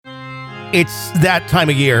It's that time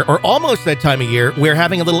of year, or almost that time of year, where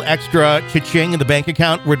having a little extra cha-ching in the bank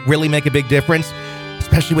account would really make a big difference,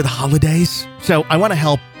 especially with holidays. So I want to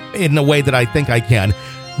help in a way that I think I can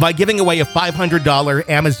by giving away a $500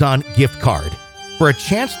 Amazon gift card. For a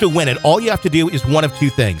chance to win it, all you have to do is one of two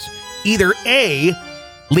things. Either A,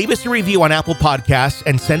 leave us a review on Apple Podcasts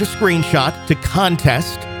and send a screenshot to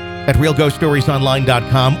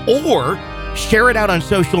contest@realghoststoriesonline.com, or share it out on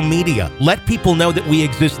social media. Let people know that we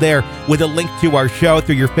exist there with a link to our show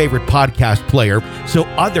through your favorite podcast player so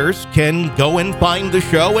others can go and find the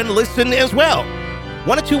show and listen as well.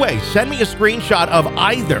 One of two ways. Send me a screenshot of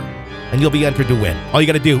either, and you'll be entered to win. All you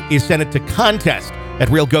got to do is send it to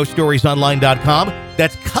contest@realghoststoriesonline.com.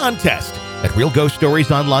 That's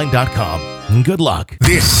contest@realghoststoriesonline.com. And good luck.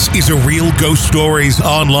 This is a Real Ghost Stories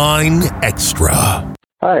Online Extra.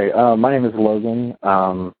 Hi, my name is Logan.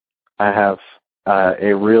 I have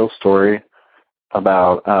a real story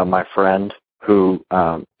about my friend who,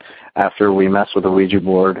 after we messed with the Ouija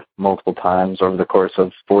board multiple times over the course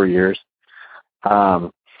of 4 years, my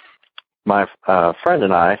friend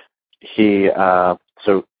and I, so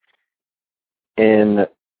in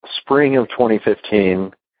spring of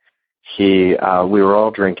 2015, we were all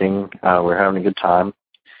drinking, we were having a good time,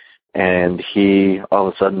 and he all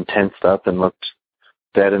of a sudden tensed up and looked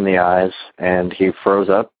dead in the eyes, and he froze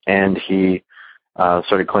up, and he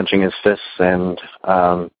started clenching his fists and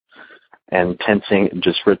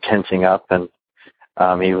tensing up, and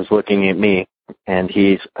he was looking at me, and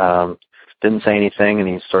he didn't say anything, and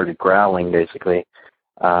he started growling basically.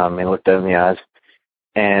 He looked dead in the eyes,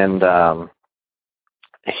 and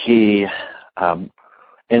he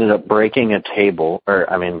ended up breaking a table,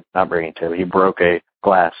 not breaking a table. He broke a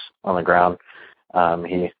glass on the ground.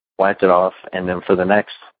 He wiped it off, and then for the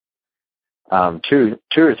next 2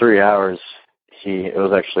 or 3 hours, it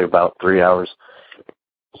was actually about 3 hours,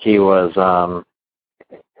 he was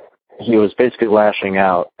basically lashing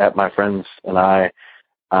out at my friends and I,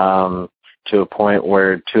 to a point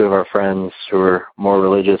where two of our friends who were more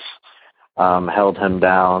religious held him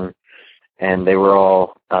down, and they were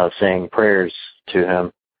all saying prayers to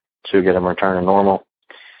him to get him returned to normal.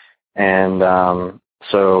 And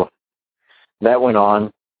so that went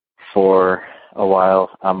on for a while.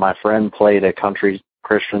 My friend played a country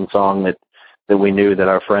Christian song that we knew, that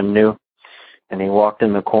our friend knew, and he walked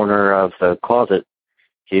in the corner of the closet.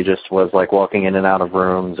 He just was like walking in and out of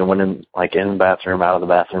rooms, and went in, like in the bathroom, out of the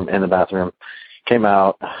bathroom, in the bathroom, came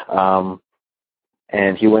out,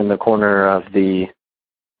 and he went in the corner of the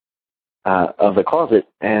closet,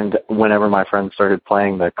 and whenever my friend started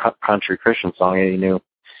playing the country Christian song he knew,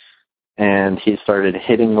 and he started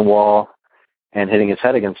hitting the wall and hitting his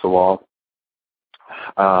head against the wall,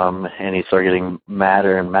 and he started getting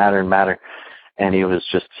madder and madder and madder, and he was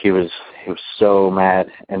so mad.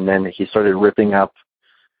 And then he started ripping up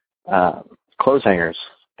clothes hangers,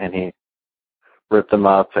 and he ripped them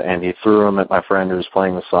up and he threw them at my friend who was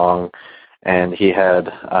playing the song. And he had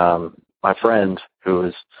my friend who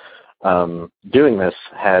was doing this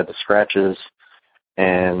had scratches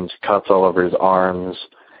and cuts all over his arms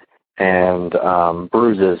and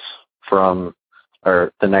bruises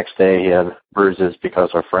or the next day he had bruises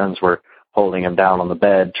because our friends were holding him down on the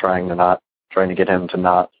bed, trying to get him to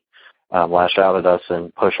not lash out at us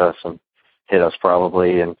and push us and hit us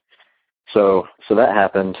probably. And so that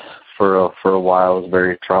happened for a while. It was a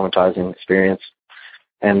very traumatizing experience.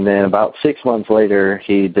 And then about 6 months later,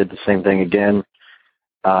 he did the same thing again,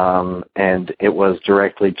 and it was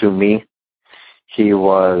directly to me.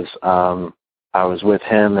 I was with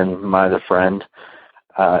him and my other friend,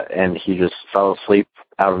 and he just fell asleep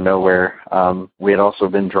out of nowhere. We had also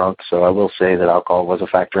been drunk, so I will say that alcohol was a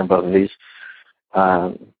factor in both of these.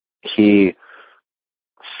 He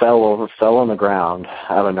fell on the ground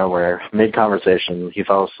out of nowhere, mid-conversation. He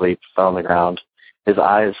fell asleep, fell on the ground. His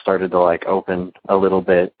eyes started to open a little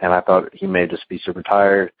bit, and I thought he may just be super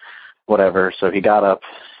tired, whatever. So he got up,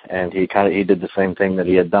 and he did the same thing that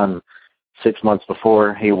he had done 6 months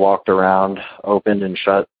before. He walked around, opened and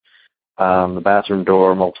shut the bathroom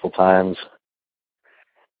door multiple times,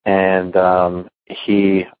 and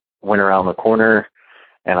he went around the corner,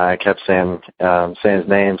 and I kept saying his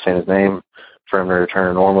name for him to return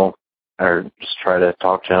to normal, or just try to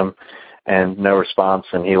talk to him, and no response.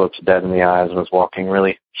 And he looked dead in the eyes and was walking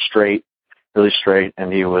really straight,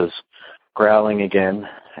 and he was growling again.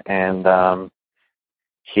 And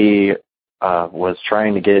he was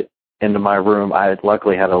trying to get into my room. I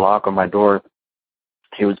luckily had a lock on my door.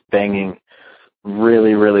 He was banging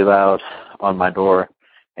really, really loud on my door,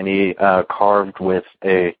 and he carved with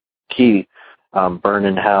a key, "Burn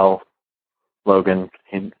in Hell," Logan.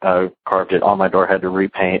 He carved it on my door, had to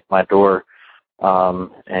repaint my door,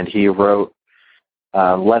 and he wrote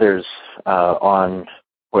letters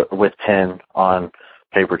with pen on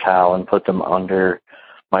paper towel and put them under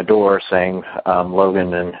my door saying,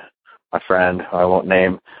 Logan and my friend, who I won't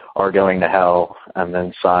name, are going to hell, and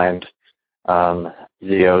then signed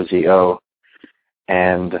ZOZO.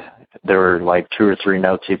 And there were like 2 or 3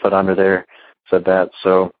 notes he put under there, said that.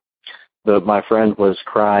 So my friend was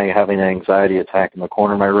crying, having an anxiety attack in the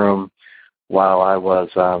corner of my room while I was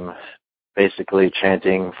basically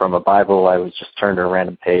chanting from a Bible. I was just turned to a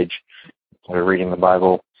random page, started reading the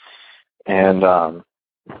Bible. And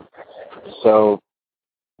so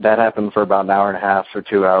that happened for about an hour and a half or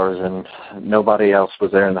 2 hours, and nobody else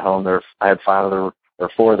was there in the home. I had 4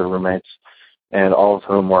 other roommates, and all of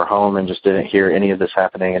whom were home and just didn't hear any of this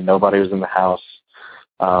happening, and nobody was in the house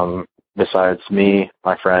besides me,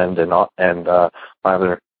 my friend, and my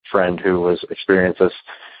other friend who was experiencing this.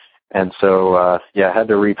 And so, I had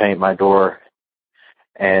to repaint my door,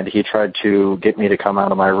 and he tried to get me to come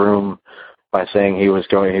out of my room by saying he was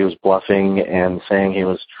bluffing and saying he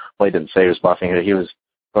didn't say he was bluffing, he was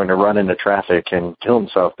going to run into traffic and kill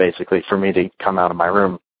himself, basically, for me to come out of my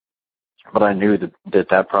room. But I knew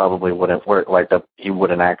that probably wouldn't work, like that he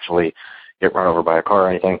wouldn't actually get run over by a car or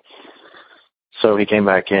anything. So he came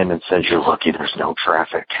back in and said, "You're lucky there's no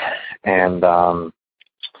traffic." And the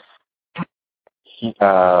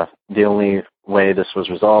only way this was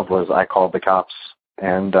resolved was I called the cops,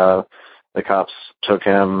 and the cops took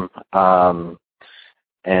him,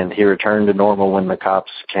 and he returned to normal when the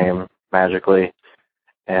cops came magically.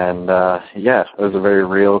 And it was a very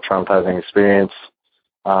real, traumatizing experience.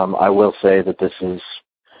 I will say that this is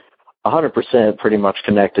 100% pretty much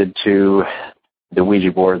connected to the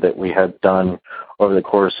Ouija board that we had done over the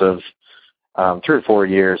course of 3 or 4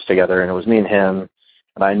 years together, and it was me and him.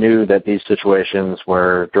 And I knew that these situations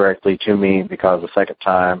were directly to me because the second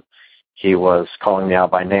time he was calling me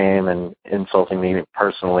out by name and insulting me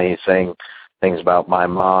personally, saying things about my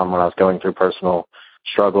mom when I was going through personal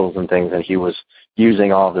struggles and things, and he was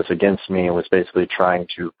using all of this against me and was basically trying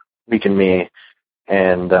to weaken me,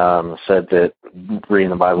 and said that reading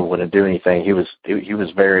the Bible wouldn't do anything. He was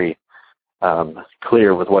very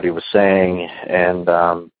clear with what he was saying, and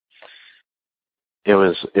it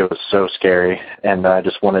was so scary. And I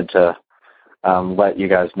just wanted to let you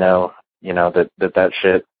guys know, that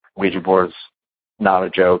shit, Ouija board's not a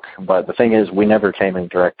joke. But the thing is, we never came in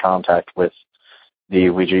direct contact with the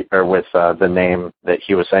Ouija, or with the name that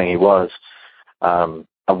he was saying he was.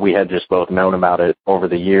 We had just both known about it over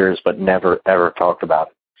the years, but never ever talked about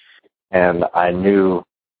it. And I knew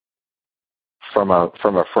from a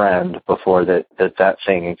friend before that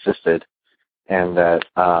thing existed, and that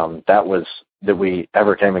that we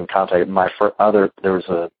ever came in contact. There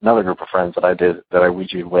was another group of friends that I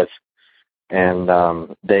Ouija'd with, and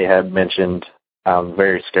they had mentioned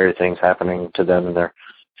very scary things happening to them and their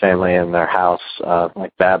family and their house,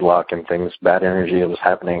 like bad luck and things, bad energy that was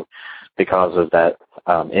happening because of that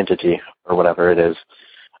entity or whatever it is.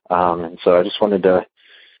 And so I just wanted to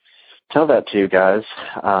tell that to you guys,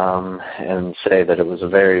 and say that it was a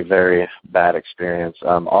very, very bad experience.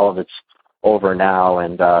 All of it's over now,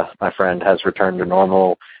 and my friend has returned to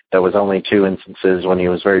normal. There was only 2 instances when he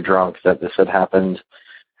was very drunk that this had happened,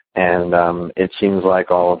 and it seems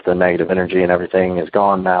like all of the negative energy and everything is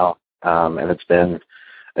gone now, and it's been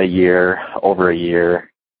over a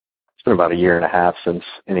year. It's been about 1.5 years since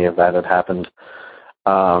any of that had happened.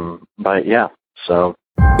 But yeah, so.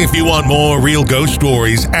 If you want more real ghost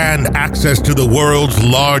stories and access to the world's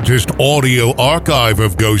largest audio archive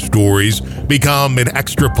of ghost stories, become an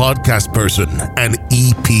extra podcast person, an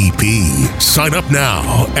EPP. Sign up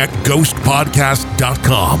now at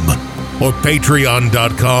ghostpodcast.com or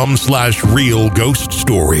patreon.com/real ghost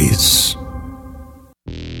stories.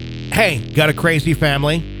 Hey, got a crazy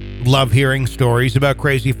family? Love hearing stories about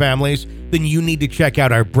crazy families? Then you need to check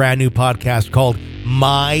out our brand new podcast called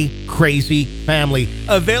My Crazy Family,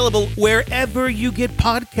 available wherever you get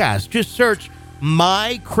podcasts. Just search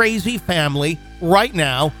My Crazy Family right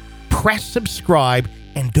now, press subscribe,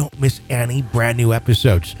 and don't miss any brand new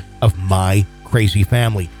episodes of My Crazy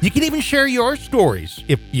Family. You can even share your stories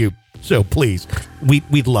if you so please.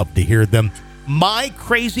 We'd love to hear them. My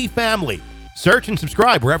Crazy Family. Search and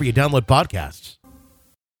subscribe wherever you download podcasts.